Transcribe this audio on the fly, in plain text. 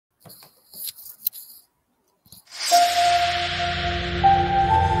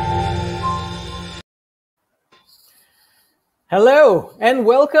Hello and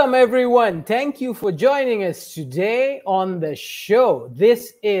welcome everyone. Thank you for joining us today on the show.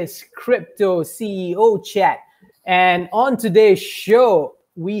 This is Crypto CEO Chat. And on today's show,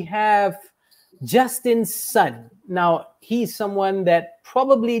 we have Justin's son. Now, he's someone that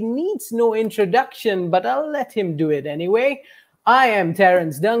probably needs no introduction, but I'll let him do it anyway. I am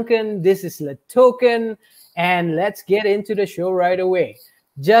Terrence Duncan. This is LATOKEN. And let's get into the show right away.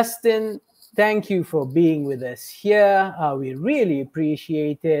 Justin, thank you for being with us here. We really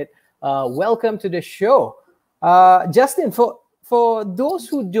appreciate it. Welcome to the show. Justin, for those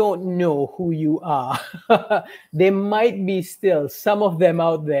who don't know who you are, there might be still some of them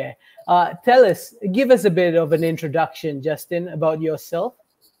out there. Give us a bit of an introduction, Justin, about yourself.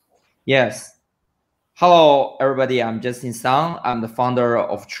 Yes. Hello, everybody. I'm Justin Sang. I'm the founder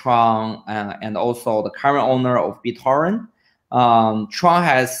of TRON and also the current owner of BitTorrent.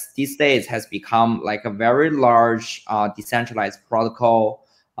 TRON these days has become like a very large decentralized protocol.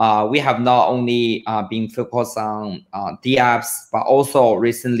 We have not only been focused on dApps, but also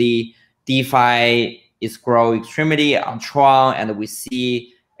recently DeFi is growing extremely on TRON, and we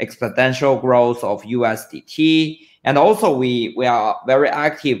see exponential growth of USDT. And also we are very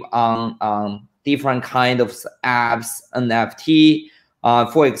active on different kind of apps, NFT.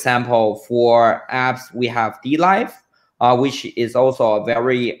 For example, for apps, we have DLive, which is also a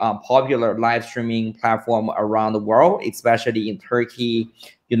very popular live streaming platform around the world, especially in Turkey,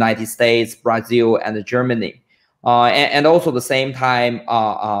 United States, Brazil, and Germany. And also at the same time,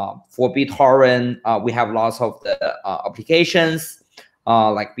 for BitTorrent, we have lots of the applications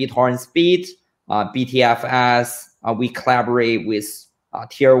like BitTorrent Speed, BTFS. We collaborate with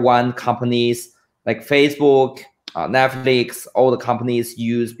tier 1 companies like Facebook, Netflix. All the companies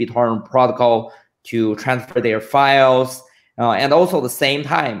use BitTorrent protocol to transfer their files. And also at the same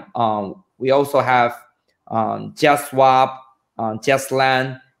time, we also have JustSwap,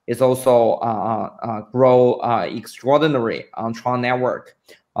 JustLand is also grow extraordinary on TRON network.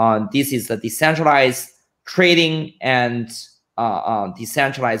 This is a decentralized trading and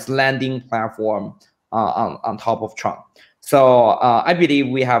decentralized lending platform on top of TRON. So I believe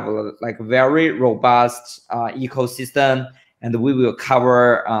we have like a very robust ecosystem, and we will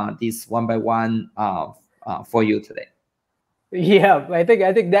cover this one by one for you today. Yeah, I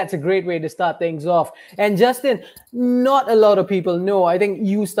think that's a great way to start things off. And Justin, not a lot of people know. I think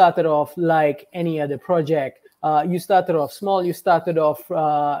you started off like any other project. You started off small. You started off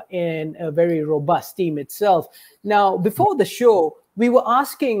in a very robust team itself. Now, before the show, we were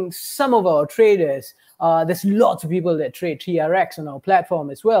asking some of our traders. There's lots of people that trade TRX on our platform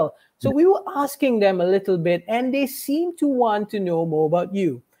as well. So we were asking them a little bit, and they seem to want to know more about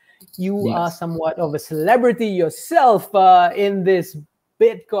you. You are somewhat of a celebrity yourself in this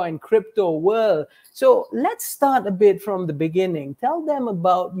Bitcoin crypto world. So let's start a bit from the beginning. Tell them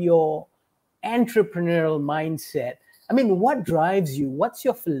about your entrepreneurial mindset. I mean, what drives you? What's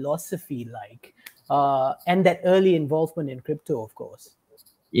your philosophy like? And that early involvement in crypto, of course.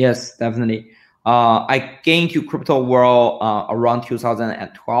 Yes, definitely. I came to crypto world around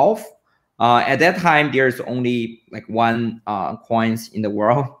 2012. At that time, there's only like one coins in the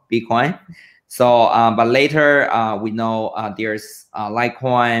world, Bitcoin. So, but later we know there's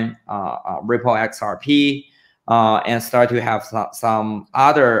Litecoin, Ripple XRP, and start to have some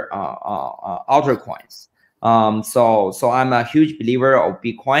other altcoins. So I'm a huge believer of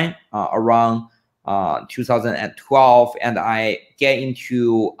Bitcoin around 2012, and I get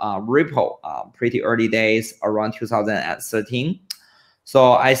into Ripple pretty early days around 2013.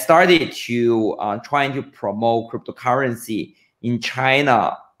 So I started to trying to promote cryptocurrency in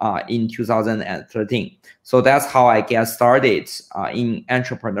China in 2013. So that's how I get started in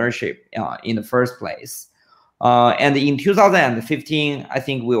entrepreneurship in the first place. And in 2015, I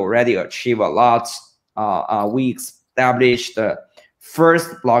think we already achieved a lot. We established the first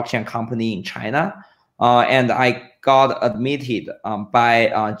blockchain company in China, and I got admitted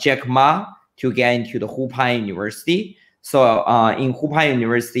by Jack Ma to get into the Hupan University. So in Hupan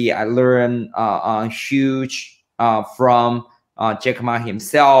University, I learned huge from Jack Ma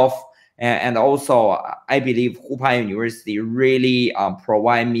himself, and also I believe Hupan University really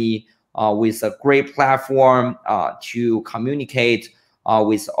provide me with a great platform to communicate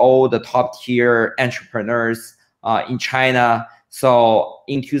with all the top tier entrepreneurs in China. So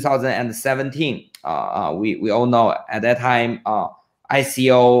in 2017, we all know at that time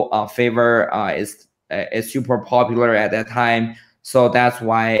ICO favor is super popular at that time. So that's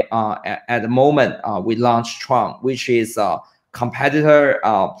why at the moment we launched TRON, which is a competitor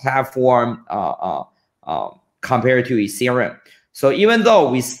platform compared to Ethereum. So even though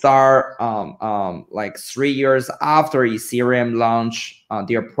we start like 3 years after Ethereum launch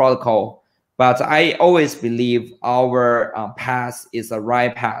their protocol, but I always believe our path is the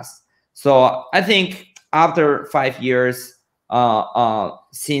right path. So I think after 5 years,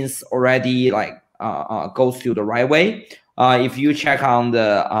 since already like goes to the right way. If you check on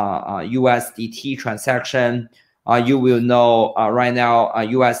the USDT transaction, you will know right now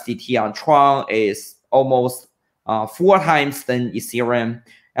USDT on Tron is almost 4 times than Ethereum.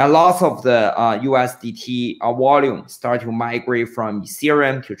 And lots of the USDT volume start to migrate from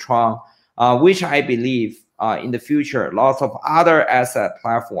Ethereum to Tron, which I believe in the future, lots of other asset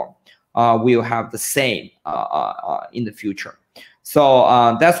platform will have the same in the future. So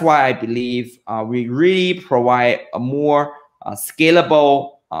that's why I believe we really provide a more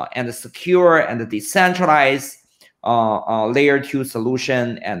scalable and secure and decentralized layer 2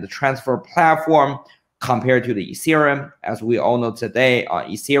 solution and the transfer platform compared to the Ethereum. As we all know today,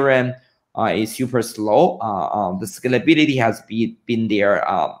 Ethereum is super slow. The scalability has been their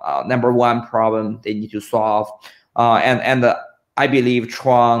 #1 problem they need to solve. And I believe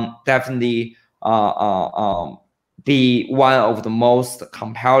Tron definitely be one of the most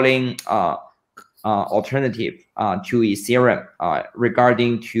compelling alternative to Ethereum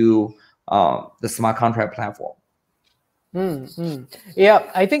regarding to the smart contract platform. Yeah,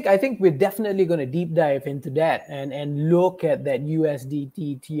 I think we're definitely going to deep dive into that and look at that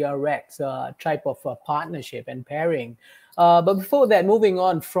USDT TRX type of partnership and pairing. But before that, moving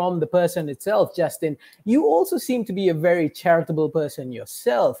on from the person itself, Justin, you also seem to be a very charitable person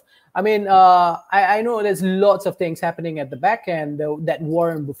yourself. I mean, I know there's lots of things happening at the back end, that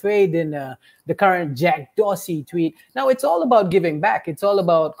Warren Buffett in the current Jack Dorsey tweet. Now, it's all about giving back. It's all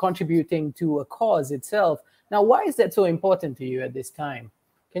about contributing to a cause itself. Now, why is that so important to you at this time?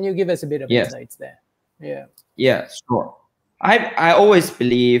 Can you give us a bit of insights there? Yeah. Yeah, sure. I always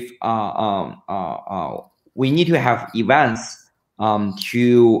believe we need to have events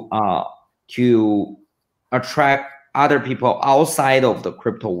to attract other people outside of the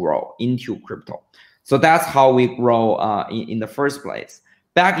crypto world into crypto. So that's how we grow in the first place.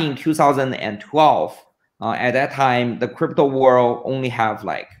 Back in 2012, at that time, the crypto world only have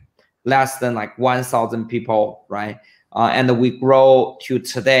like less than like 1,000 people, right? And we grow to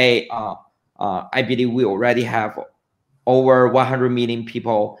today. I believe we already have over 100 million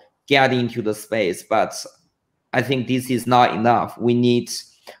people get into the space, but I think this is not enough. We need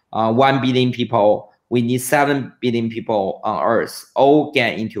 1 billion people. We need 7 billion people on Earth all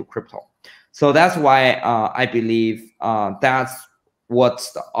get into crypto. So that's why I believe that's what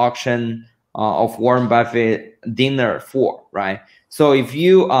the auction of Warren Buffett dinner for, right? So if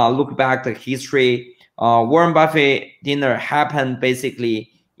you look back the history, Warren Buffett dinner happened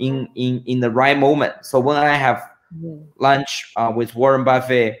basically in the right moment. So when I have lunch with Warren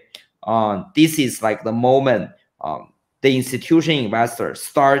Buffett, this is like the moment the institutional investors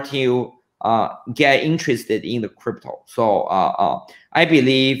start to get interested in the crypto. So I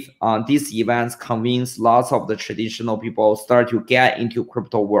believe these events convince lots of the traditional people start to get into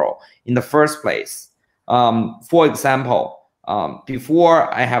crypto world in the first place. For example,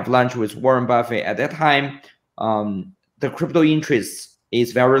 before I have lunch with Warren Buffett, at that time, the crypto interest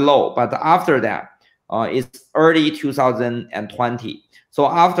is very low. But after that, it's early 2020. So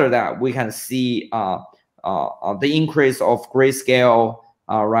after that, we can see the increase of Grayscale,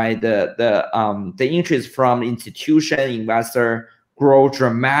 right? The interest from institution investor grow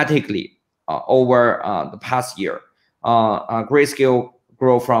dramatically over the past year. Grayscale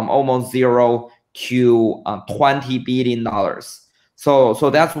grow from almost 0 to $20 billion. So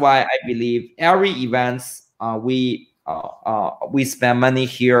that's why I believe every events we spend money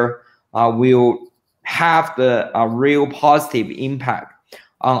here will have the real positive impact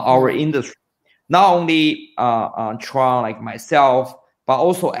on our industry. Not only Tron like myself, but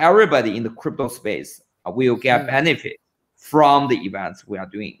also everybody in the crypto space will get benefit from the events we are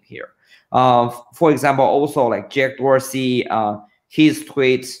doing here. For example, also like Jack Dorsey, his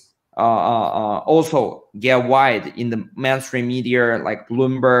tweets also get wide in the mainstream media like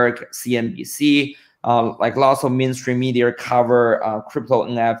Bloomberg, CNBC, like lots of mainstream media cover crypto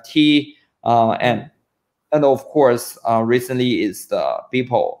NFT, and of course recently is the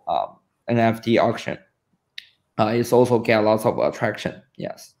Beeple NFT auction. It's also get lots of attraction.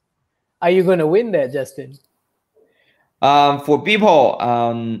 Yes. Are you going to win that, Justin? For people,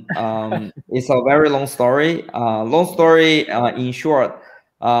 it's a very long story. In short,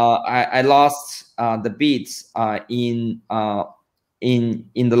 I lost the beats in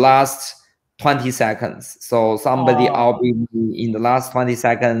the last 20 seconds. So somebody outbid me in the last 20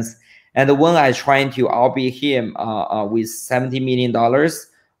 seconds, And when I trying to outbid him with $70 million,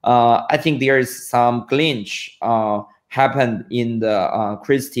 I think there is some glitch happened in the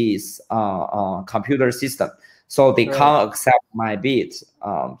Christie's computer system, so they can't accept my bid.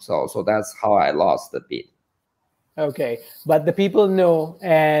 So that's how I lost the bid. Okay, but the people know,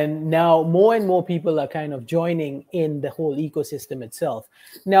 and now more and more people are kind of joining in the whole ecosystem itself.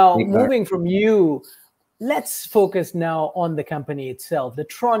 Now, moving from you, let's focus now on the company itself, the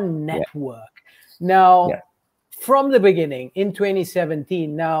TRON network. Now, from the beginning in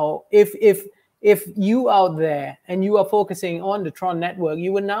 2017, now, if you out there and you are focusing on the TRON network,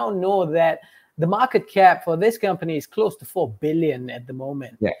 you will now know that the market cap for this company is close to 4 billion at the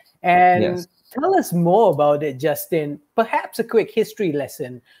moment. And tell us more about it, Justin. Perhaps a quick history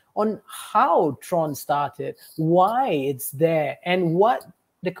lesson on how TRON started, why it's there, and what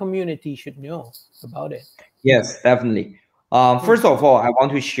the community should know about it. Yes, definitely. First of all, I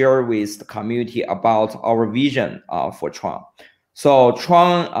want to share with the community about our vision for TRON. So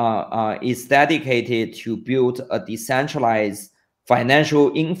TRON is dedicated to build a decentralized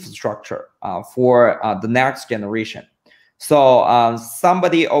financial infrastructure for the next generation. So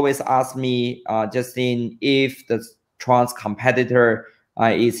somebody always asks me, Justin, if the TRON's competitor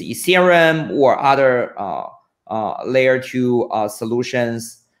is Ethereum or other layer 2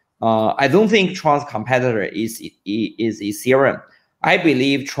 solutions. I don't think TRON's competitor is Ethereum. I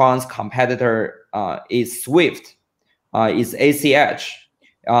believe TRON's competitor is Swift, is ACH.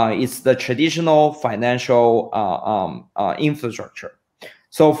 It's the traditional financial infrastructure.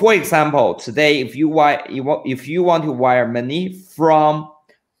 So, for example, today, if you want to wire money from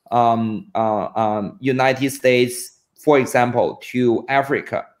United States, for example, to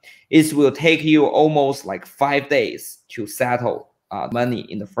Africa, it will take you almost like 5 days to settle money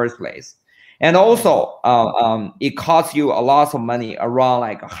in the first place. And also, it costs you a lot of money, around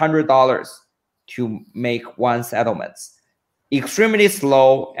like $100 to make one settlement. Extremely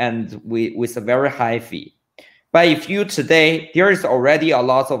slow and with a very high fee. But if you today, there is already a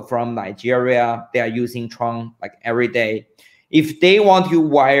lot of from Nigeria, they are using TRON like every day. If they want to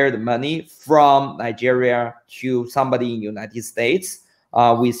wire the money from Nigeria to somebody in United States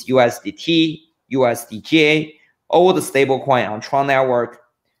with USDT, USDJ, all the stablecoin on TRON network,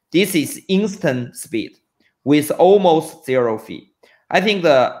 this is instant speed with almost zero fee. I think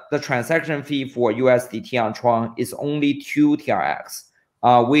the transaction fee for USDT on TRON is only 2 TRX,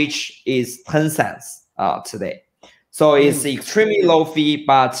 which is 10 cents today. So it's extremely low fee,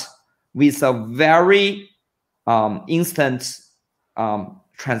 but with a very instant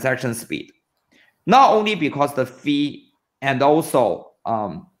transaction speed. Not only because the fee and also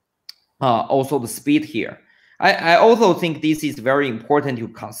the speed here. I also think this is very important to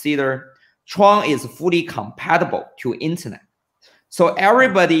consider. TRON is fully compatible to internet. So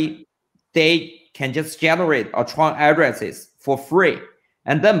everybody, they can just generate a TRON addresses for free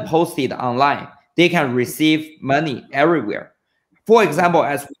and then post it online. They can receive money everywhere. For example,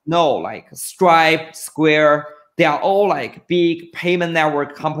 as we know, like Stripe, Square, they are all like big payment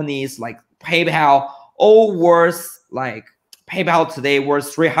network companies like PayPal, all worth like PayPal today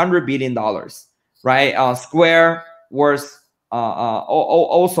worth $300 billion, right? Square worth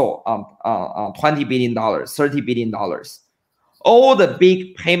also $20 billion, $30 billion. All the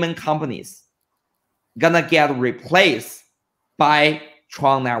big payment companies gonna get replaced by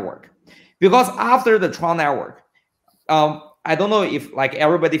TRON network. Because after the TRON network, I don't know if like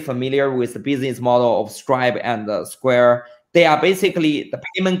everybody familiar with the business model of Stripe and Square. They are basically the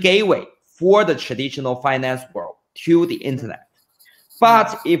payment gateway for the traditional finance world to the internet.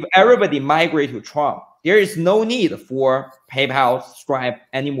 But if everybody migrate to TRON, there is no need for PayPal, Stripe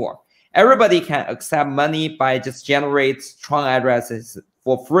anymore. Everybody can accept money by just generate TRON addresses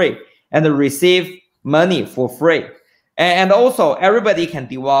for free and receive money for free. And also everybody can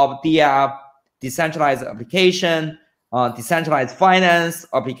develop the decentralized application, decentralized finance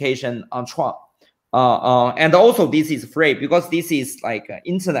application on TRON. And also this is free because this is like an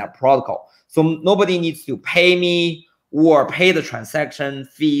internet protocol. So nobody needs to pay me or pay the transaction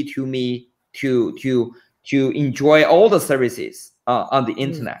fee to me to enjoy all the services on the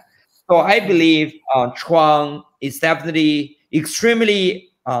internet. So I believe TRON is definitely extremely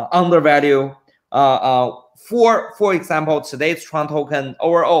undervalued. For example, today's TRON token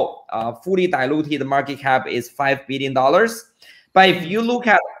overall fully diluted market cap is $5 billion. But if you look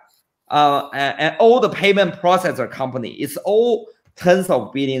at and all the payment processor company, it's all tens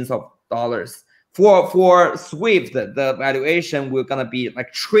of billions of dollars. For Swift, the valuation will gonna be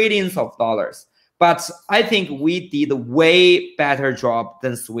like trillions of dollars. But I think we did a way better job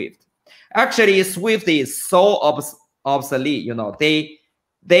than Swift. Actually, Swift is so obsolete. You know, they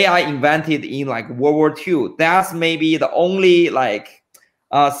they are invented in like World War II. That's maybe the only like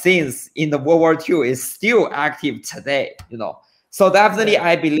things in the World War II is still active today, you know. So definitely,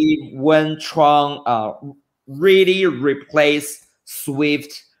 I believe when Tron really replace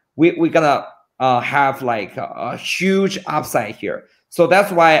Swift, we're gonna have like a huge upside here. So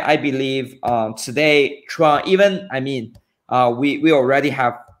that's why I believe today Tron, even I mean, we already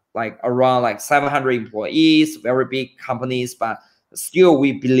have like around like 700 employees, very big companies, but still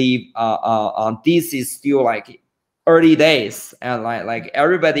we believe this is still like early days, and like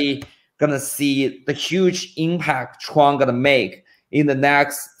everybody gonna see the huge impact Tron gonna make in the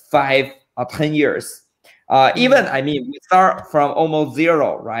next 5 or 10 years. Even I mean, we start from almost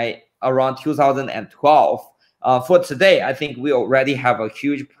zero, right? Around 2012. For today, I think we already have a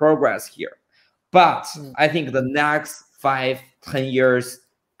huge progress here. But I think the next 5, 10 years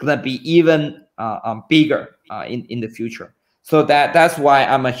gonna be even bigger in the future. So that's why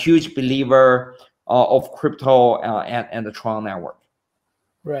I'm a huge believer of crypto and the Tron network.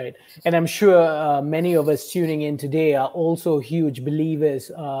 Right. And I'm sure many of us tuning in today are also huge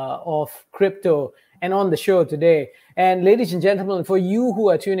believers of crypto and on the show today. And ladies and gentlemen, for you who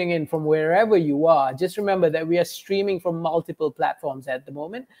are tuning in from wherever you are, just remember that we are streaming from multiple platforms at the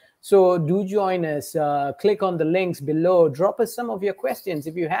moment. So do join us, click on the links below, drop us some of your questions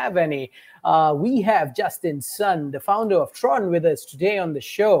if you have any. We have Justin Sun, the founder of Tron, with us today on the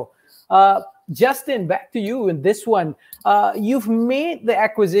show. Justin, back to you in this one. You've made the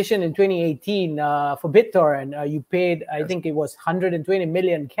acquisition in 2018 for BitTorrent. You paid, I think it was 120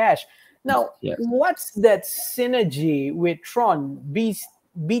 million cash. Now, what's that synergy with Tron,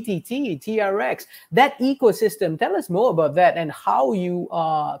 BTT, TRX, that ecosystem? Tell us more about that and how you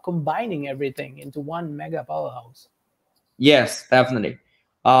are combining everything into one mega powerhouse. Yes, definitely.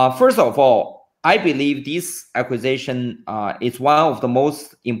 First of all, I believe this acquisition is one of the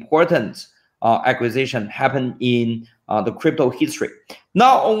most important acquisition happened in the crypto history.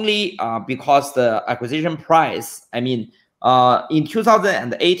 Not only because the acquisition price, I mean, in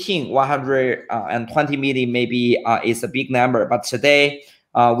 2018, 120 million maybe is a big number, but today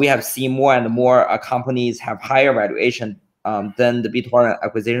we have seen more and more companies have higher valuation than the BitTorrent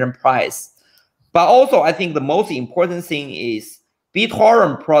acquisition price. But also, I think the most important thing is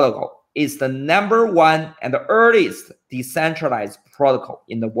BitTorrent protocol is the #1 and the earliest decentralized protocol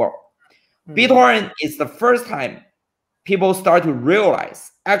in the world. BitTorrent is the first time people start to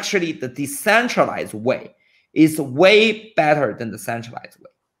realize actually the decentralized way is way better than the centralized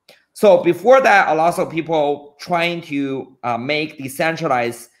way. So before that, a lot of people trying to make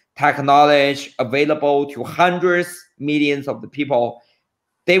decentralized technology available to hundreds, millions of the people,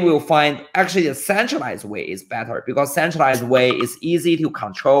 they will find actually the centralized way is better because centralized way is easy to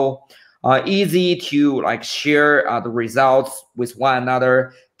control, easy to like share the results with one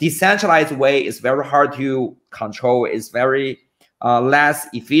another. Decentralized way is very hard to control, is very less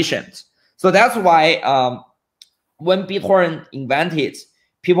efficient. So that's why when BitTorrent invented,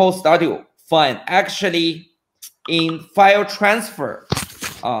 people started to find actually in file transfer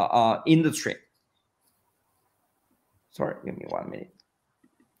industry. Sorry, give me 1 minute.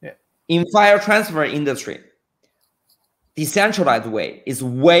 Yeah. In file transfer industry, decentralized way is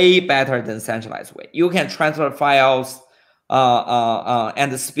way better than centralized way. You can transfer files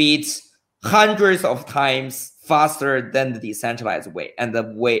and the speeds hundreds of times faster than the decentralized way, and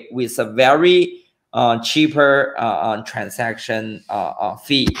the way with a very cheaper transaction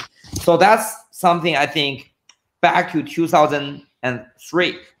fee. So that's something I think back to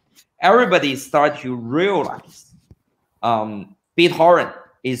 2003, everybody started to realize BitTorrent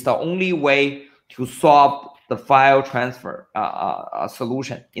is the only way to solve the file transfer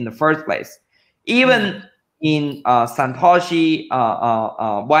solution in the first place. Even in Satoshi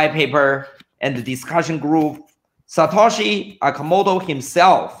white paper and the discussion group, Satoshi Nakamoto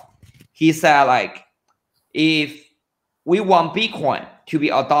himself, he said like, if we want Bitcoin to be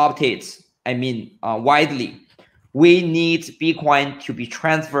adopted, I mean widely, we need Bitcoin to be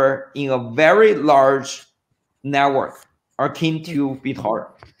transferred in a very large network akin to BitTorrent.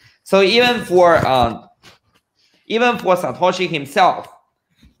 So even for Satoshi himself,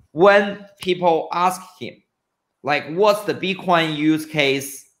 when people ask him, like, what's the Bitcoin use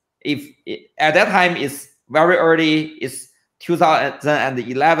case? If at that time it's very early, it's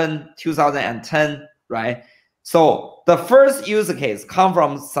 2011, 2010, right? So the first use case come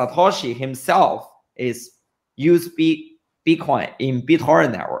from Satoshi himself is use Bitcoin in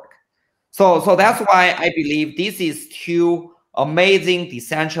BitTorrent network. So that's why I believe this is two amazing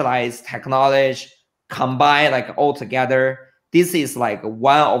decentralized technology combined like all together. This is like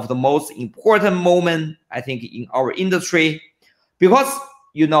one of the most important moment I think in our industry, because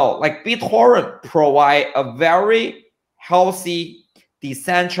you know, like BitTorrent provide a very healthy,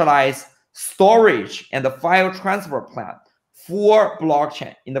 decentralized storage and the file transfer plan for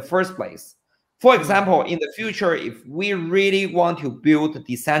blockchain in the first place. For example, in the future, if we really want to build a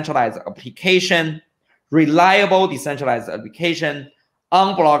decentralized application, reliable decentralized application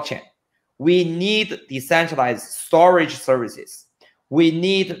on blockchain, we need decentralized storage services. We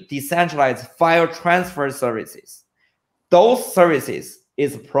need decentralized file transfer services. Those services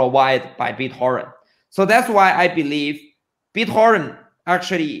is provided by BitTorrent. So that's why I believe BitTorrent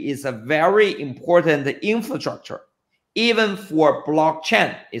actually is a very important infrastructure, even for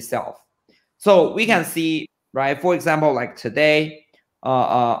blockchain itself. So we can see, right? For example, like today,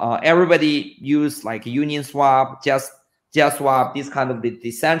 everybody use like Uniswap, just swap, this kind of the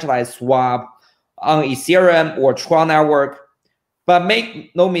decentralized swap on Ethereum or TRON network. But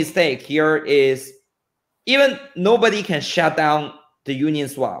make no mistake, here is even nobody can shut down the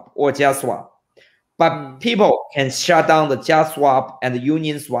Uniswap or JustSwap, but people can shut down the JustSwap and the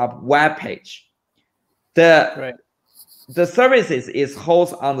Uniswap web page. The services is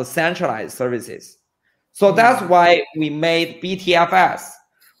hosted on the centralized services. So that's why we made BTFS.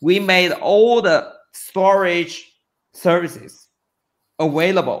 We made all the storage services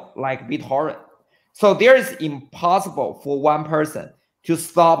available like BitTorrent. So there is impossible for one person to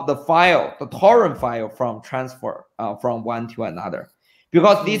stop the file, the torrent file from transfer from one to another,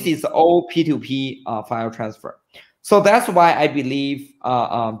 because this is all P2P file transfer. So that's why I believe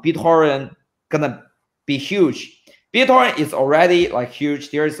BitTorrent gonna be huge. BitTorrent is already like huge.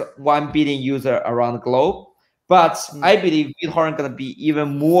 There's 1 billion user around the globe, but I believe BitTorrent gonna be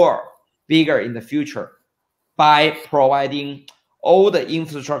even more bigger in the future by providing all the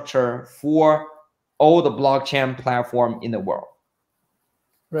infrastructure for all the blockchain platform in the world.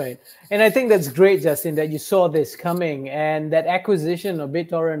 Right. And I think that's great, Justin, that you saw this coming, and that acquisition of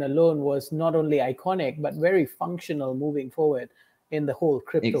BitTorrent alone was not only iconic, but very functional moving forward in the whole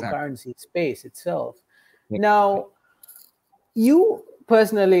cryptocurrency space itself. Now, you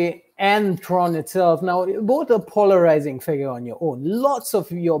personally and Tron itself, now both a polarizing figure on your own. Lots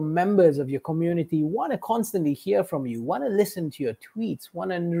of your members of your community want to constantly hear from you, want to listen to your tweets, want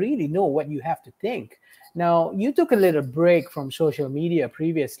to really know what you have to think. Now, you took a little break from social media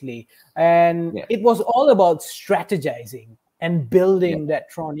previously, and it was all about strategizing and building that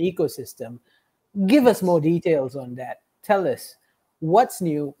Tron ecosystem. Give us more details on that. Tell us what's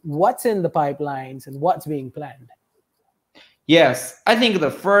new, what's in the pipelines, and what's being planned. Yes, I think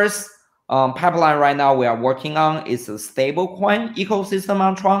the first pipeline right now we are working on is a stablecoin ecosystem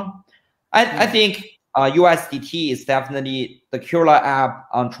on Tron. I think USDT is definitely the killer app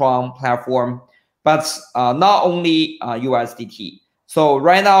on Tron platform, but not only USDT. So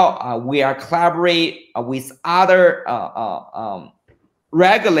right now we are collaborating with other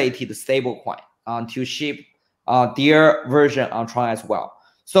regulated stablecoin to ship their version on Tron as well.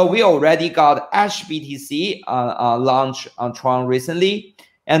 So we already got HBTC launch on Tron recently.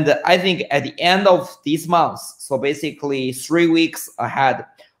 And I think at the end of this month, so basically 3 weeks ahead,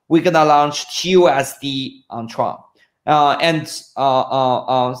 we're gonna launch TUSD on Tron.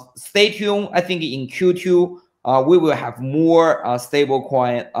 Stay tuned. I think in Q2, we will have more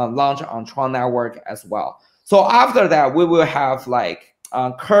stablecoin launch on Tron network as well. So after that, we will have like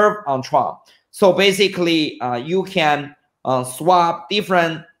Curve on Tron. So basically, you can swap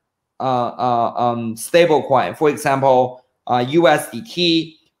different stablecoin. For example,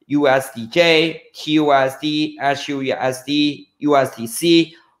 USDT, USDJ, TUSD, HUSD,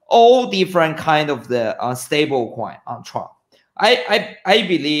 USDC, all different kind of the stablecoin on Tron. I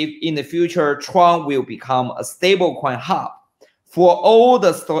believe in the future, Tron will become a stablecoin hub for all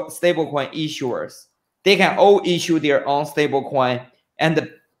the stablecoin issuers. They can all issue their own stablecoin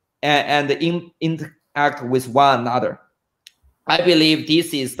and interact with one another. I believe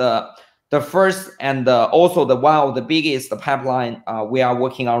this is the first and also the one of the biggest pipeline we are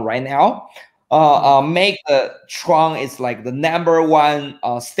working on right now. Make the Tron is like the #1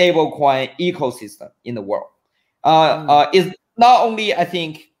 stablecoin ecosystem in the world. It's not only, I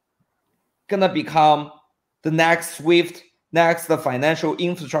think, gonna become the next Swift, next the financial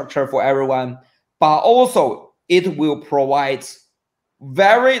infrastructure for everyone, but also it will provide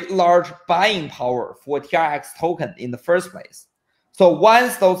very large buying power for TRX token in the first place. So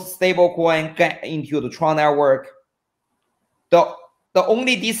once those stablecoin get into the Tron network, the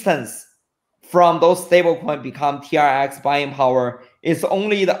only distance from those stablecoin become TRX buying power is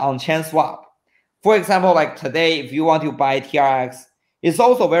only the on-chain swap. For example, like today, if you want to buy TRX, it's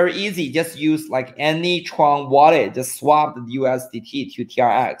also very easy. Just use like any Tron wallet, just swap the USDT to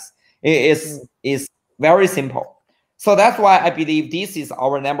TRX. It is very simple. So that's why I believe this is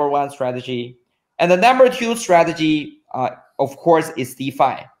our #1 strategy. And the #2 strategy, of course, is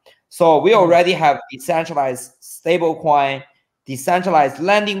DeFi. So we already have decentralized stablecoin, decentralized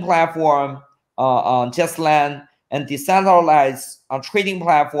lending platform, Just Lend, and decentralized trading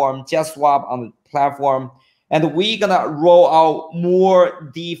platform, Just Swap on the platform. And we're gonna roll out more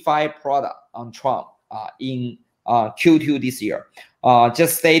DeFi product on Tron in Q2 this year.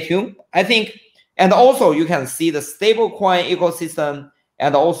 Just stay tuned. I think, and also you can see the stablecoin ecosystem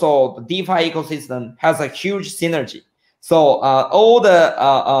and also the DeFi ecosystem has a huge synergy. So all the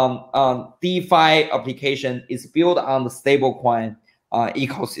DeFi application is built on the stablecoin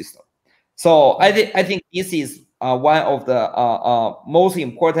ecosystem. So I think this is one of the most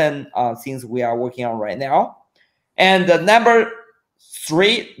important things we are working on right now. And the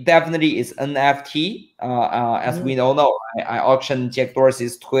 #3 definitely is NFT. As we all know, I auctioned Jack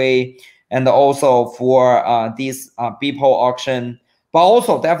Dorsey's tweet, and also for this Beeple auction. But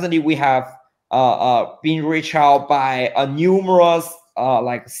also definitely we have been reached out by numerous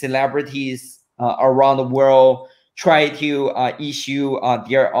like celebrities around the world try to issue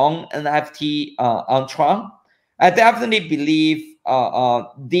their own NFT on Tron. I definitely believe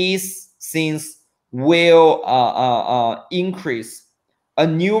these things will increase a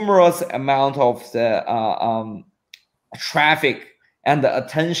numerous amount of the traffic and the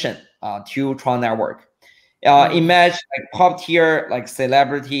attention to Tron network. Imagine like top tier like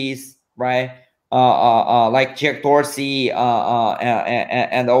celebrities, right? Like Jack Dorsey,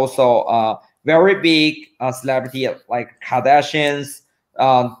 and also very big celebrity like Kardashians.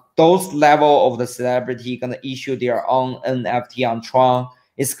 Those level of the celebrity gonna issue their own NFT on Tron.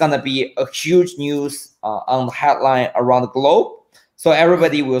 It's gonna be a huge news on the headline around the globe. So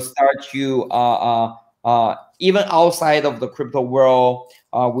everybody will start to even outside of the crypto world,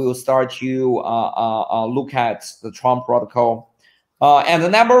 we will start to look at the Tron protocol. And the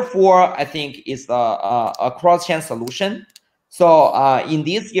 #4, I think, is a cross-chain solution. So in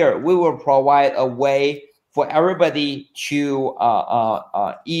this year, we will provide a way for everybody to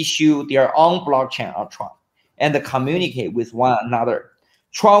issue their own blockchain on Tron and communicate with one another.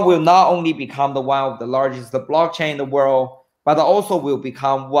 Tron will not only become the one of the largest blockchain in the world, but also will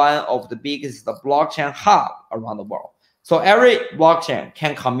become one of the biggest blockchain hub around the world. So every blockchain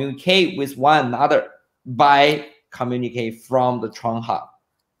can communicate with one another by communicate from the Tron hub.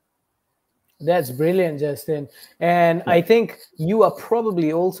 That's brilliant, Justin. And I think you are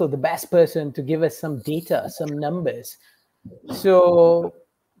probably also the best person to give us some data, some numbers. So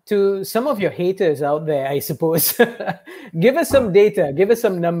to some of your haters out there, I suppose, give us some data, give us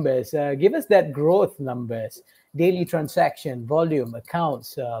some numbers, give us that growth numbers, daily transaction, volume,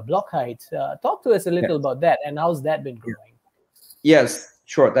 accounts, block heights. Talk to us a little about that and how's that been growing? Yes,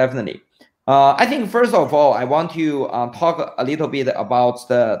 sure, definitely. I think first of all, I want to talk a little bit about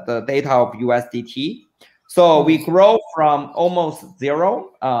the data of USDT. So we grow from almost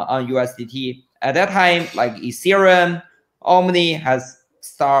 0 on USDT. At that time, like Ethereum, Omni has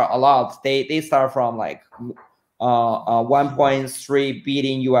started a lot. They start from like 1.3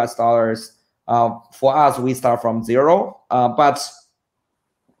 billion US dollars. For us, we start from 0. But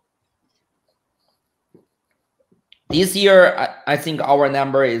this year, I think our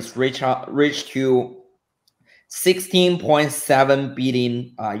number is reached to 16.7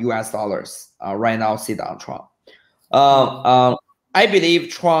 billion US dollars right now sit on Tron. I believe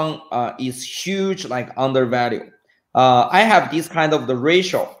Tron is huge, like undervalued. I have this kind of the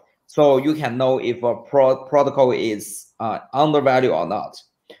ratio, so you can know if a protocol is undervalued or not.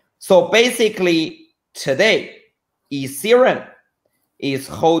 So basically, today, Ethereum is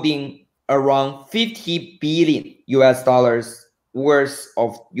holding around 50 billion US dollars worth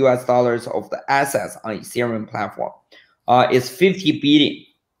of US dollars of the assets on Ethereum platform. It's 50 billion.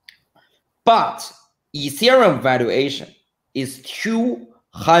 But Ethereum valuation is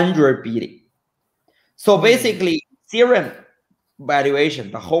 200 billion. So basically, Ethereum valuation,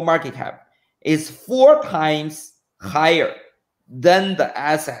 the whole market cap, is 4 times higher than the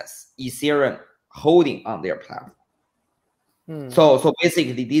assets Ethereum holding on their platform. So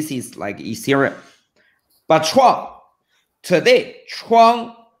basically, this is like Ethereum. But Tron, today,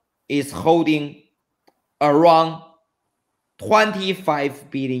 Tron is holding around 25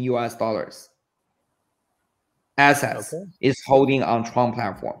 billion US dollars assets is holding on Tron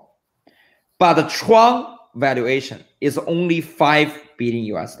platform. But the Tron valuation is only 5 billion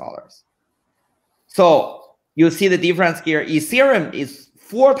US dollars. So you see the difference here. Ethereum is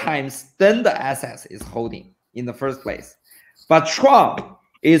 4 times than the assets is holding in the first place. But Tron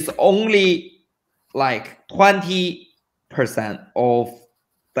is only like 20% of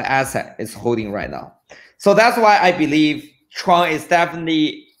the asset is holding right now. So that's why I believe Tron is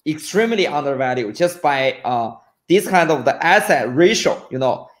definitely extremely undervalued just by this kind of the asset ratio. You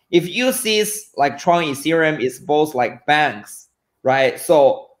know, if you see like Tron Ethereum is both like banks, right?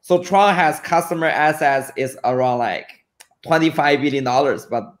 So Tron has customer assets is around like $25 billion,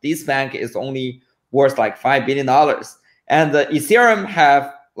 but this bank is only worth like $5 billion. And the Ethereum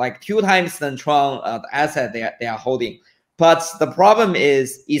have like 2 times the Tron the asset they are holding. But the problem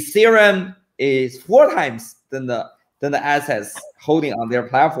is Ethereum is 4 times than the assets holding on their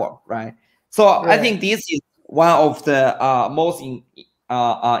platform, right? So I think this is one of the most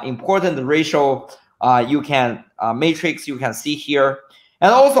important ratio you can matrix you can see here.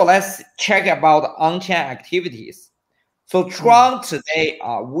 And also let's check about on-chain activities. So Tron today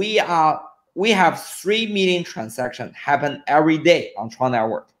we have 3 million transactions happen every day on Tron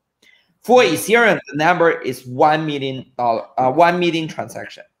network. For Ethereum, the number is 1 million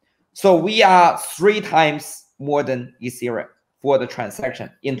transaction. So we are 3 times more than Ethereum for the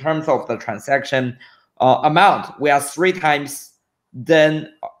transaction. In terms of the transaction amount, we are 3 times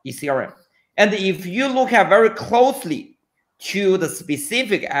than Ethereum. And if you look at very closely to the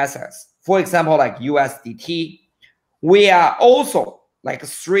specific assets, for example, like USDT, we are also like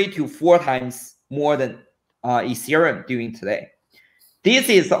 3 to 4 times more than Ethereum doing today. This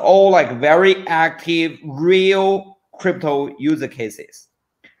is all like very active, real crypto user cases.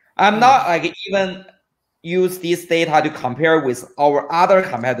 I'm not like even use this data to compare with our other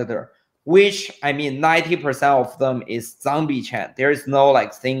competitor, which I mean 90% of them is zombie chain. There is no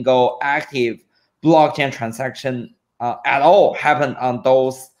like single active blockchain transaction at all happen on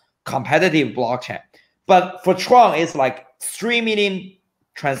those competitive blockchain. But for Tron, it's like 3 million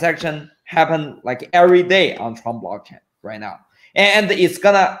transaction happen like every day on Tron blockchain right now. And it's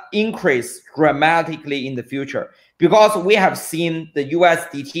gonna increase dramatically in the future because we have seen the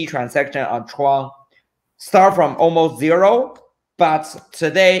USDT transaction on Tron start from almost 0, but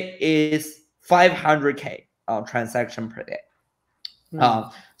today is 500K transaction per day.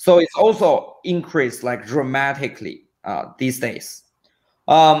 So it's also increased like dramatically these days.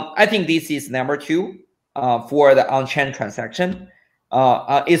 I think this is number 2 for the on-chain transaction.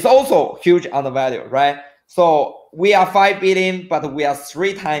 It's also huge on the value, right? So we are 5 billion, but we are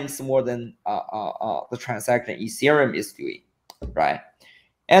 3 times more than the transaction Ethereum is doing, right?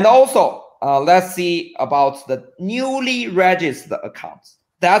 And also, let's see about the newly registered accounts.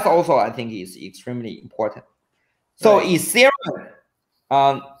 That's also, I think, is extremely important. So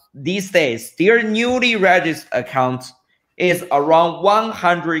Ethereum, these days, their newly registered account is around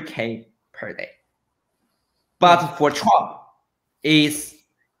 100K per day. But for Tron, is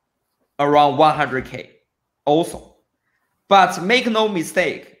around 100K also. But make no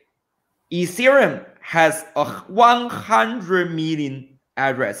mistake, Ethereum has 100 million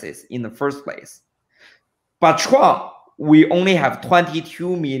addresses in the first place. But Tron, we only have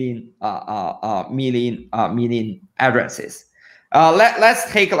 22 million addresses.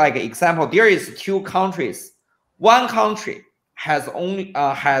 Let's take like an example. There is 2 countries. One country has only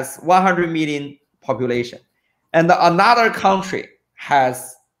has 100 million population, and another country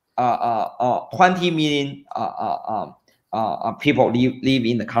has 20 million people live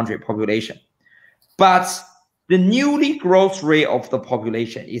in the country population. But the newly growth rate of the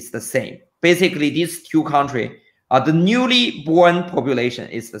population is the same. Basically, these 2 countries, the newly born population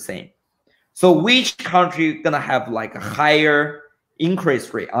is the same. So which country gonna have like a higher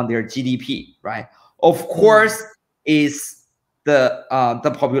increase rate on their GDP, right? Of course, is the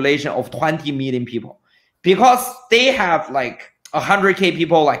population of 20 million people, because they have like 100K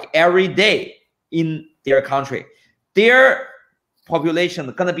people like every day in their country. Their population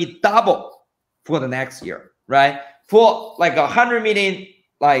is gonna be double for the next year, right? For like 100 million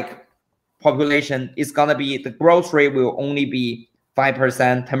like population, is gonna be the growth rate will only be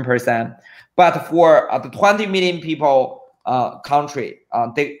 5%, 10%. But for the 20 million people country,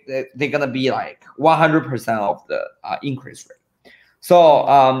 they're gonna be like 100% of the increase rate.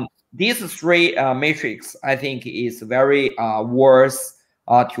 So these 3 matrix, I think, is very worth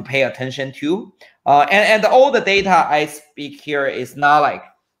to pay attention to. And all the data I speak here is not like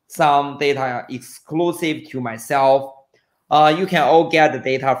some data exclusive to myself. You can all get the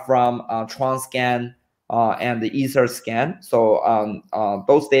data from Tron Scan and the Ether Scan. So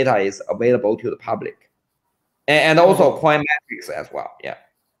those data is available to the public, and also Coinmetrics as well. Yeah.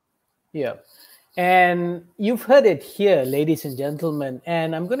 Yeah. And you've heard it here, ladies and gentlemen.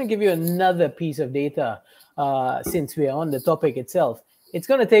 And I'm going to give you another piece of data since we're on the topic itself. It's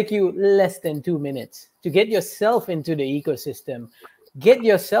going to take you less than 2 minutes to get yourself into the ecosystem, get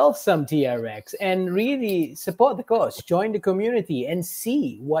yourself some TRX, and really support the cause, join the community, and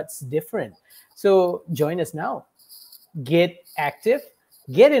see what's different. So join us now. Get active,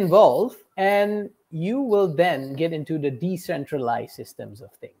 get involved, and you will then get into the decentralized systems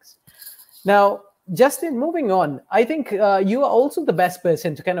of things. Now, Justin, moving on, I think you are also the best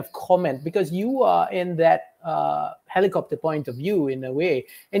person to kind of comment, because you are in that helicopter point of view in a way,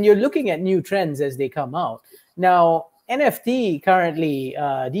 and you're looking at new trends as they come out. Now, NFT currently,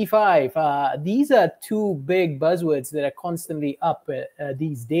 DeFi, these are two big buzzwords that are constantly up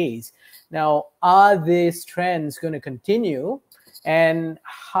these days. Now, are these trends going to continue? And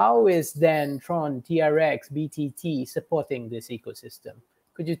how is then TRON, TRX, BTT supporting this ecosystem?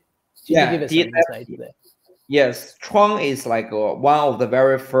 Could you give us some insight there? Yes, TRON is like one of the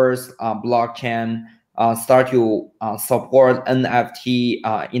very first blockchain start to support NFT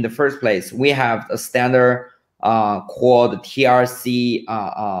in the first place. We have a standard called TRC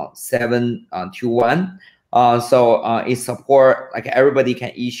 721. So it support, like, everybody can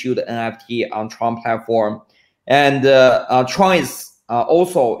issue the NFT on TRON platform. And TRON is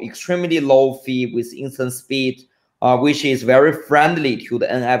also extremely low fee with instant speed, which is very friendly to the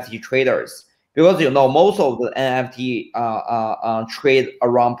NFT traders. Because, you know, most of the NFT trade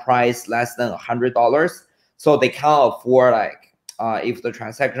around price less than $100. So they can't afford, like, if the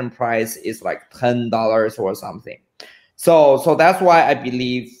transaction price is like $10 or something. So that's why I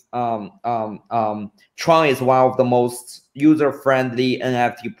believe TRON is one of the most user-friendly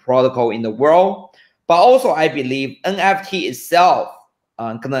NFT protocol in the world. But also I believe NFT itself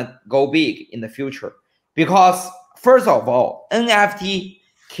gonna go big in the future, because first of all, NFT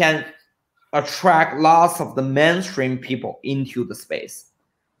can attract lots of the mainstream people into the space.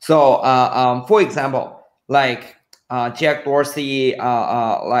 So for example, like Jack Dorsey,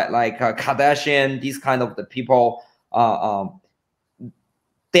 like Kardashian, these kind of the people,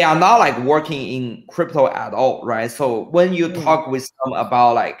 they are not like working in crypto at all, right? So when you talk with them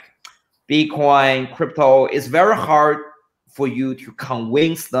about like Bitcoin, crypto, it's very hard for you to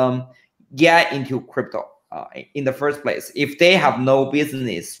convince them get into crypto in the first place if they have no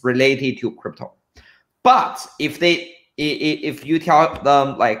business related to crypto. But if you tell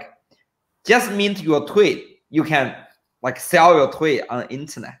them like just mint your tweet, you can like sell your tweet on the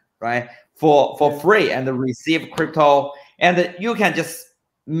internet, right? For free and receive crypto, and you can just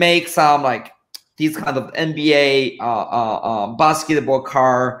make some like these kind of NBA basketball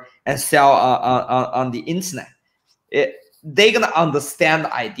card and sell on the internet. They're gonna understand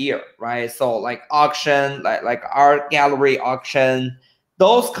the idea, right? So like auction, like art gallery auction,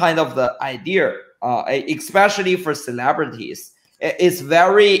 those kind of the idea, especially for celebrities, it's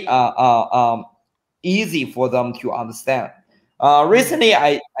very easy for them to understand. Recently,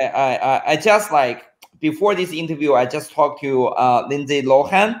 I just like before this interview, I just talked to Lindsay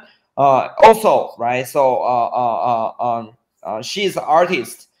Lohan, also, right? So she's an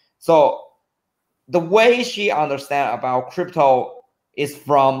artist, so the way she understand about crypto is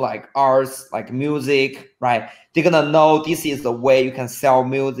from like arts, like music, right? They're gonna know this is the way you can sell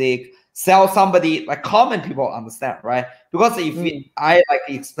music, sell somebody, like common people understand, right? Because if I like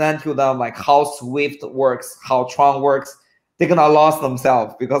explain to them like how Swift works, how Tron works, they're gonna lose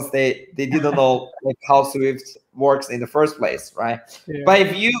themselves because they didn't know like how Swift works in the first place, right? Yeah. But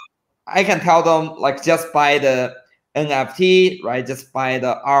if I can tell them like just buy the NFT, right? Just buy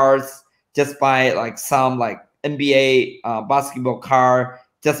the arts, just buy like some like NBA basketball card,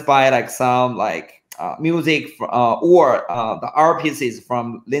 just buy like some like music or the art pieces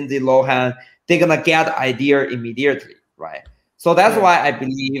from Lindsay Lohan. They're gonna get the idea immediately, right? So that's why I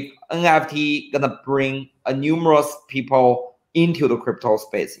believe NFT gonna bring a numerous people into the crypto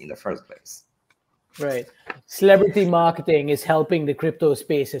space in the first place. Right. Celebrity marketing is helping the crypto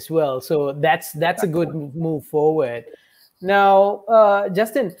space as well. So that's a good move forward. Now,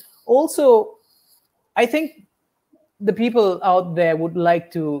 Justin, also, I think the people out there would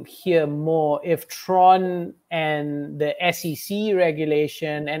like to hear more if TRON and the SEC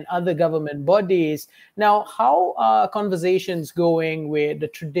regulation and other government bodies. Now, how are conversations going with the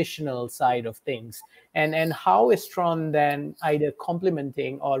traditional side of things? And how is TRON then either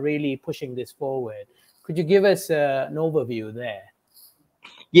complementing or really pushing this forward? Could you give us an overview there?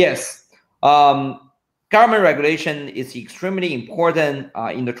 Yes. Government regulation is extremely important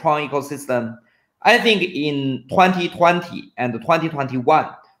in the TRON ecosystem. I think in 2020 and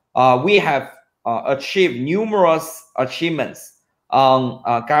 2021, we have achieved numerous achievements on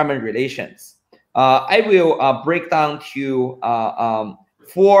government relations. I will break down to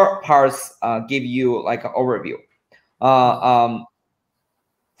 4 parts, give you like an overview.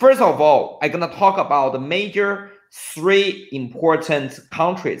 First of all, I'm gonna talk about the major 3 important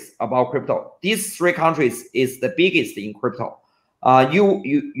countries about crypto. These 3 countries is the biggest in crypto.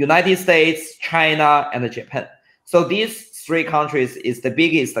 United States, China, and Japan. So these three countries is the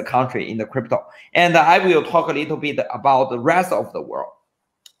biggest country in the crypto. And I will talk a little bit about the rest of the world.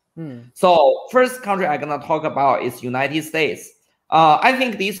 So first country I'm gonna talk about is United States. I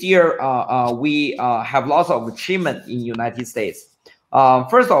think this year we have lots of achievement in United States.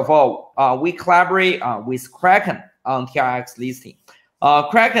 First of all, we collaborate with Kraken on TRX listing.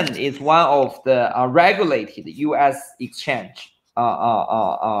 Kraken is one of the regulated U.S. exchange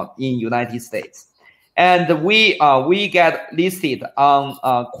in United States, and we get listed on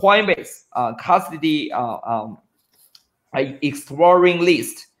Coinbase custody exploring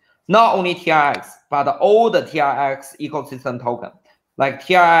list. Not only TRX, but all the TRX ecosystem token like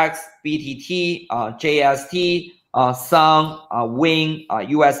TRX, BTT, JST, Sun, Wing,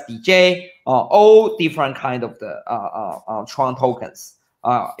 USDJ, all different kind of the TRON tokens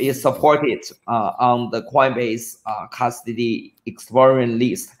is supported on the Coinbase custody exploring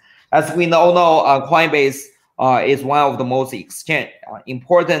list. As we all know, Coinbase is one of the most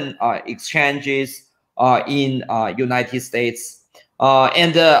important exchanges in United States.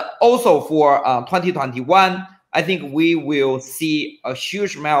 And also for 2021, I think we will see a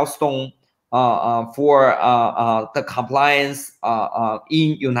huge milestone for the compliance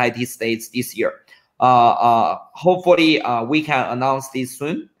in United States this year. Hopefully, we can announce this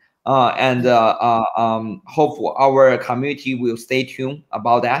soon, and hopefully our community will stay tuned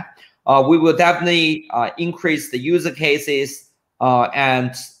about that. We will definitely increase the user cases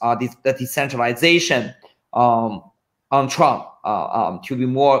and the decentralization on Trump to be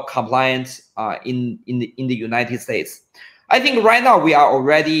more compliant in the United States. I think right now we are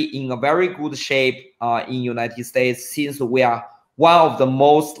already in a very good shape in United States, since we are one of the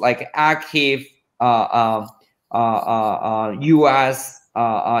most active US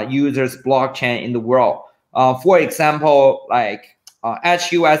users blockchain in the world. For example, like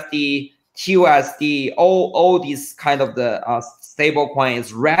HUSD, TUSD, all these kind of the stablecoin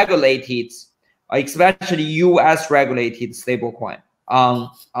is regulated, especially US regulated stablecoin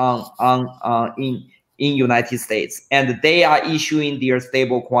in United States, and they are issuing their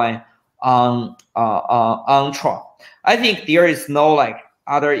stablecoin on Tron. I think there is no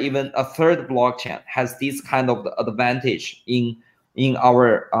even a third blockchain has this kind of advantage in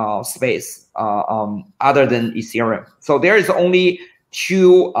our space other than Ethereum. So there is only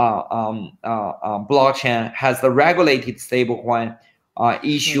two blockchain has the regulated stablecoin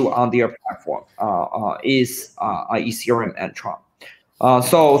issue on their platform is Ethereum and Tron.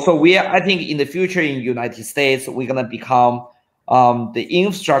 So I think in the future in United States, we're gonna become the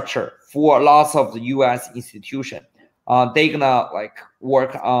infrastructure for lots of the US institutions. They're gonna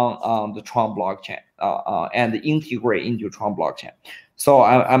work on the Tron blockchain and integrate into Tron blockchain. So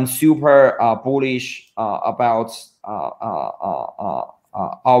I'm super bullish about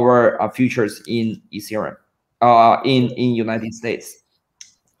our futures in Ethereum in United States.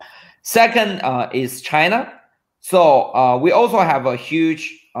 Second is China. So we also have a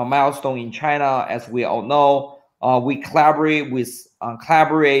huge milestone in China, as we all know. We collaborate with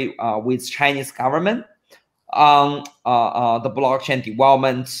Chinese government on the blockchain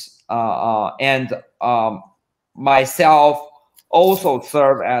development, and myself also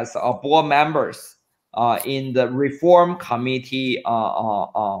serve as a board members in the reform committee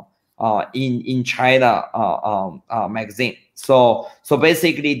in China magazine. So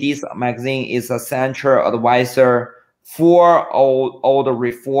basically, this magazine is a central advisor for all the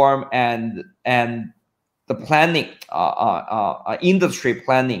reform and the planning, industry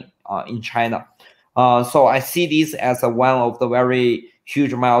planning in China. So I see this as one of the very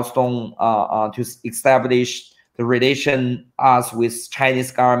huge milestone to establish the relation us with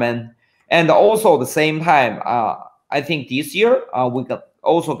Chinese government, and also at the same time, I think this year we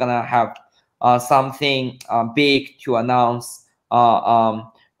also gonna have something big to announce.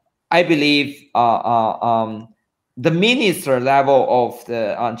 I believe the minister level of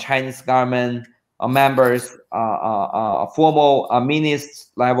the Chinese government members, formal minister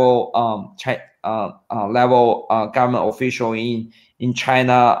level government official in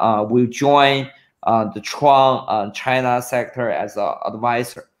China will join the Tron China sector as an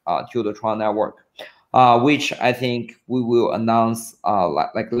advisor to the Tron network, which I think we will announce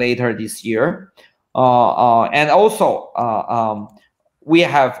later this year. And also, we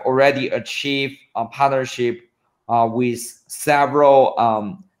have already achieved a partnership with several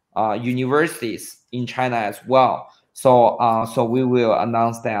universities in China as well. So we will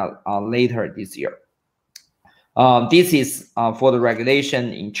announce that later this year. This is for the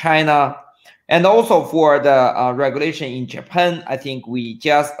regulation in China, and also for the regulation in Japan. I think we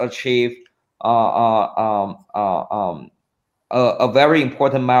just achieved a very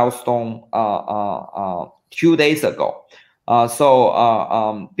important milestone 2 days ago.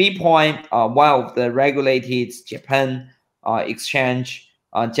 Bitcoin, one of the regulated Japan exchange,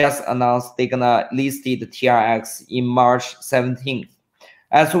 just announced they're gonna list the TRX in March 17th.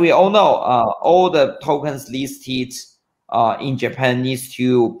 As we all know, all the tokens listed in Japan needs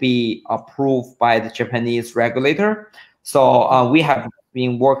to be approved by the Japanese regulator. So we have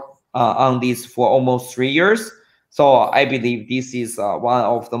been working on this for almost 3 years. So I believe this is one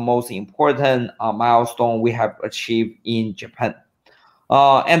of the most important milestone we have achieved in Japan.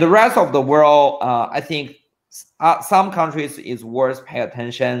 And the rest of the world, I think some countries is worth pay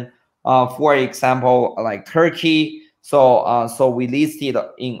attention. For example, like Turkey. So we listed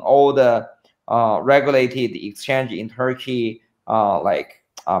in all the regulated exchange in Turkey, like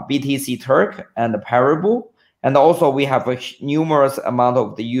BTC Turk and Paribu. And also we have a numerous amount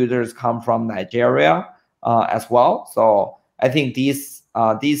of the users come from Nigeria as well. So I think these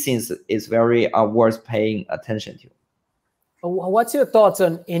things is very worth paying attention to. What's your thoughts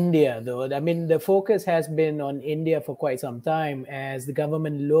on India, though? I mean, the focus has been on India for quite some time as the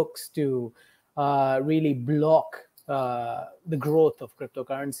government looks to really block the growth of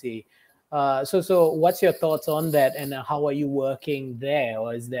cryptocurrency. So what's your thoughts on that, and how are you working there,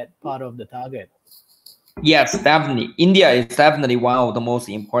 or is that part of the target? Yes, definitely. India is definitely one of the most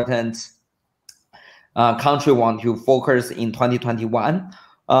important country want to focus in 2021.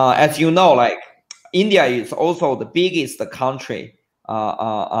 As you know, like India is also the biggest country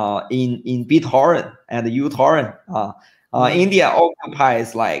in BitTorrent and uTorrent. India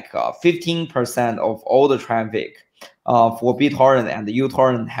occupies like 15% of all the traffic for BitTorrent and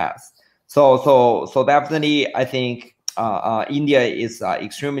uTorrent has. So definitely, I think India is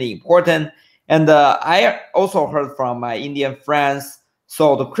extremely important. And I also heard from my Indian friends.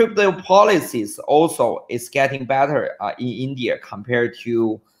 So the crypto policies also is getting better in India compared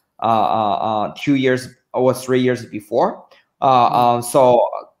to 2 years or 3 years before. So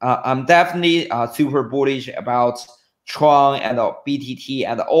I'm definitely super bullish about TRON and BTT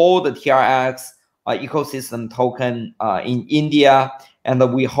and all the TRX ecosystem token in India.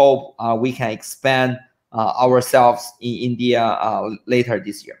 And we hope we can expand ourselves in India later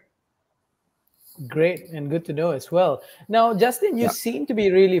this year. Great, and good to know as well. Now, Justin, you seem to be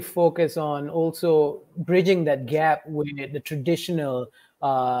really focused on also bridging that gap with the traditional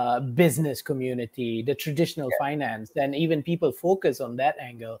business community, the traditional finance, and even people focus on that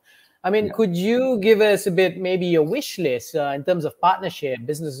angle. I mean, could you give us a bit, maybe your wish list in terms of partnership,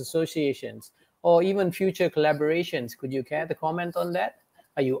 business associations, or even future collaborations? Could you care to comment on that?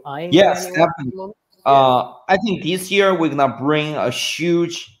 Are you eyeing Yes, anyone definitely. I think this year we're gonna bring a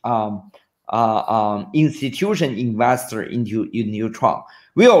huge institution investor into TRON.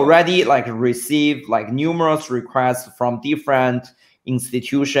 We already like received like numerous requests from different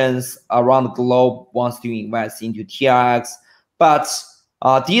institutions around the globe wants to invest into TRX. But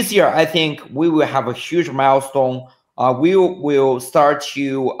this year, I think we will have a huge milestone. We will start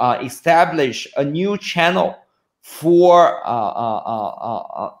to establish a new channel for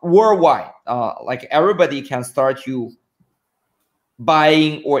worldwide. Like everybody can start to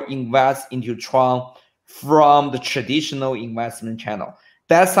buying or invest into TRON from the traditional investment channel.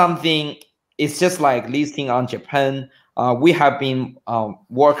 That's something, it's just like listing on Japan. We have been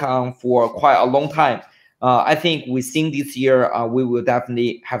working on for quite a long time. I think within this year, we will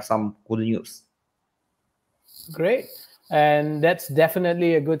definitely have some good news. Great. And that's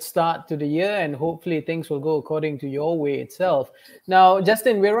definitely a good start to the year, and hopefully things will go according to your way itself. Now,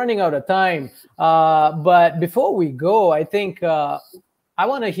 Justin, we're running out of time. But before we go, I think I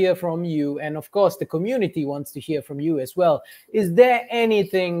want to hear from you. And of course, the community wants to hear from you as well. Is there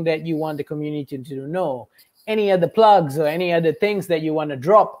anything that you want the community to know? Any other plugs or any other things that you want to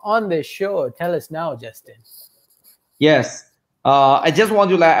drop on this show? Tell us now, Justin. Yes. I just want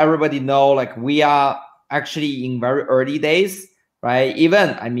to let everybody know, like we are actually in very early days, right?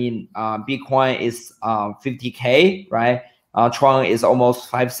 Even, I mean, Bitcoin is 50K, right? TRON is almost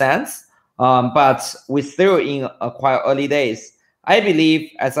 5 cents, but we're still in quite early days. I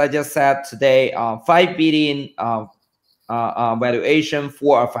believe, as I just said today, 5 billion valuation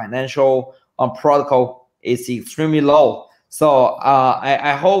for a financial protocol is extremely low. So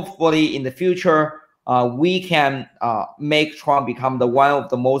I hopefully in the future, we can make TRON become the one of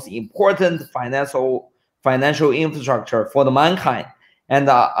the most important financial infrastructure for the mankind. And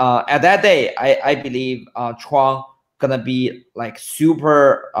at that day, I believe TRON gonna be like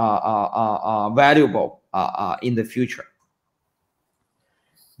super valuable in the future.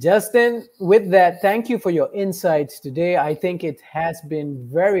 Justin, with that, thank you for your insights today. I think it has been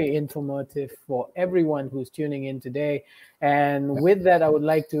very informative for everyone who's tuning in today. And with that, I would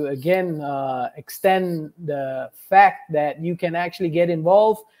like to again extend the fact that you can actually get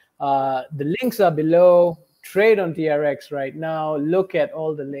involved. The links are below. Trade on TRX right now. Look at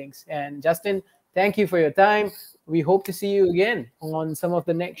all the links. And Justin, thank you for your time. We hope to see you again on some of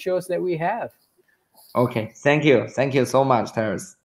the next shows that we have. Okay, thank you so much, Terence.